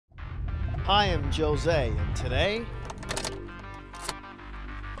Hi, I'm José, and today...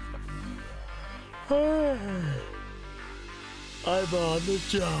 I'm on the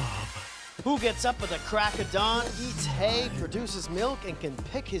job. Who gets up at the crack of dawn, eats hay, produces milk, and can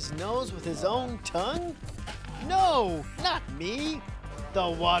pick his nose with his own tongue? No, not me, the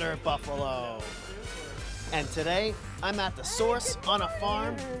water buffalo. And today, I'm at the source on a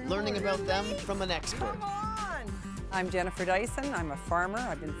farm, learning about them from an expert. I'm Jennifer Dyson. I'm a farmer.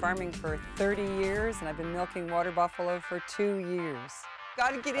 I've been farming for 30 years, and I've been milking water buffalo for 2 years.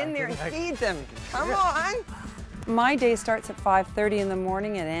 Got to get in there and feed them. Come on. My day starts at 5:30 in the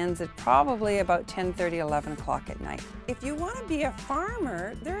morning and ends at probably about 10:30, 11 o'clock at night. If you want to be a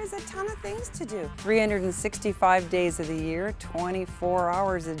farmer, there is a ton of things to do. 365 days of the year, 24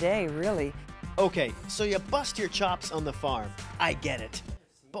 hours a day, really. Okay, so you bust your chops on the farm. I get it.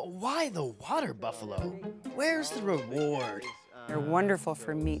 But why the water buffalo? Where's the reward? They're wonderful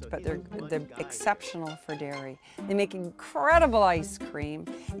for meat, but they're exceptional for dairy. They make incredible ice cream,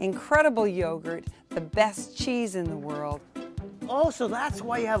 incredible yogurt, the best cheese in the world. Oh, so that's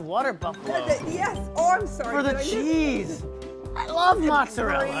why you have water buffalo. Yes. Oh, I'm sorry. For the cheese. I love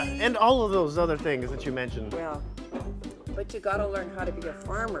mozzarella. And all of those other things that you mentioned. Well, but you gotta learn how to be a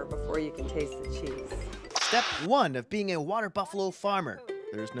farmer before you can taste the cheese. Step 1 of being a water buffalo farmer.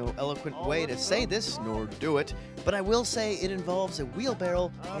 There's no eloquent way to say this, nor do it, but I will say it involves a wheelbarrow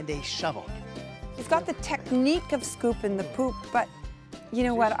and a shovel. He's got the technique of scooping the poop, but you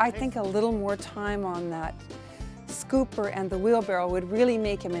know what? I think a little more time on that scooper and the wheelbarrow would really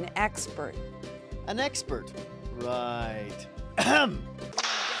make him an expert. An expert, right.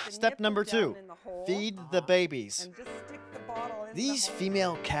 Step number 2, feed the babies. These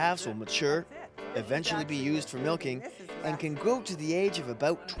female calves will mature, eventually be used for milking, and can grow to the age of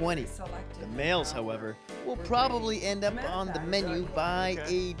about 20. The males, however, will probably end up on the menu by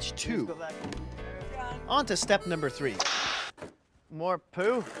age 2. On to step number 3. More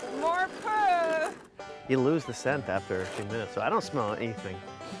poo? More poo! You lose the scent after a few minutes, so I don't smell anything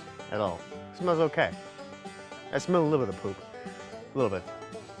at all. It smells okay. I smell a little bit of poop. A little bit.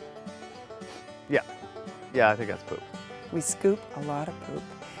 Yeah, I think that's poop. We scoop a lot of poop.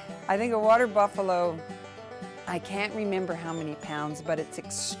 I think a water buffalo, I can't remember how many pounds, but it's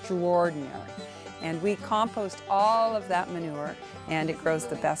extraordinary. And we compost all of that manure, and it grows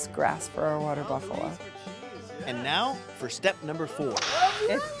the best grass for our water buffalo. And now for step number 4.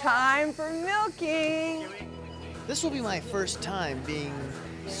 It's time for milking. This will be my first time being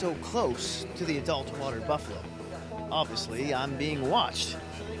so close to the adult water buffalo. Obviously, I'm being watched,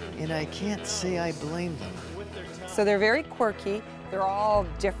 and I can't say I blame them. So they're very quirky. They're all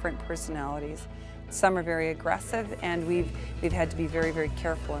different personalities. Some are very aggressive, and we've had to be very, very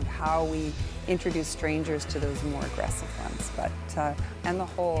careful in how we introduce strangers to those more aggressive ones. But on the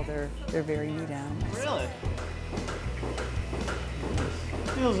whole, they're very neat animals. Really?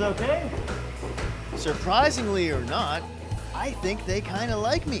 Feels okay. Surprisingly or not, I think they kind of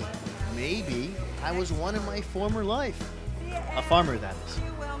like me. Maybe I was one in my former life. A farmer, that is,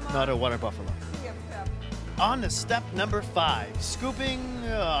 not a water buffalo. On to step number 5, scooping.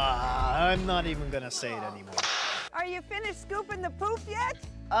 I'm not even gonna say it anymore. Are you finished scooping the poop yet?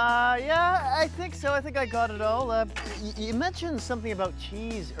 Yeah, I think so. I think I got it all. You mentioned something about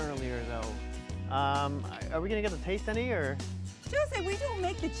cheese earlier, though. Are we gonna get to taste any, or? José, we don't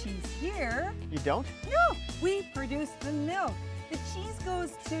make the cheese here. You don't? No, we produce the milk. The cheese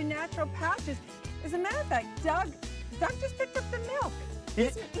goes to natural pastures. As a matter of fact, Doug just picked up the milk.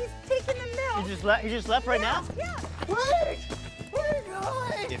 He's taking the milk. He just left right now? Yeah. Wait! Where are you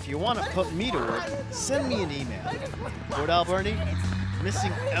going? If you want to put me to work, send me an email. Lord Alberni,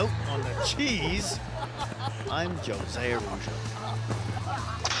 missing out on the cheese. I'm José Araujo.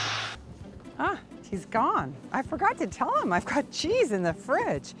 Ah, he's gone. I forgot to tell him I've got cheese in the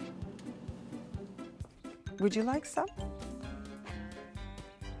fridge. Would you like some?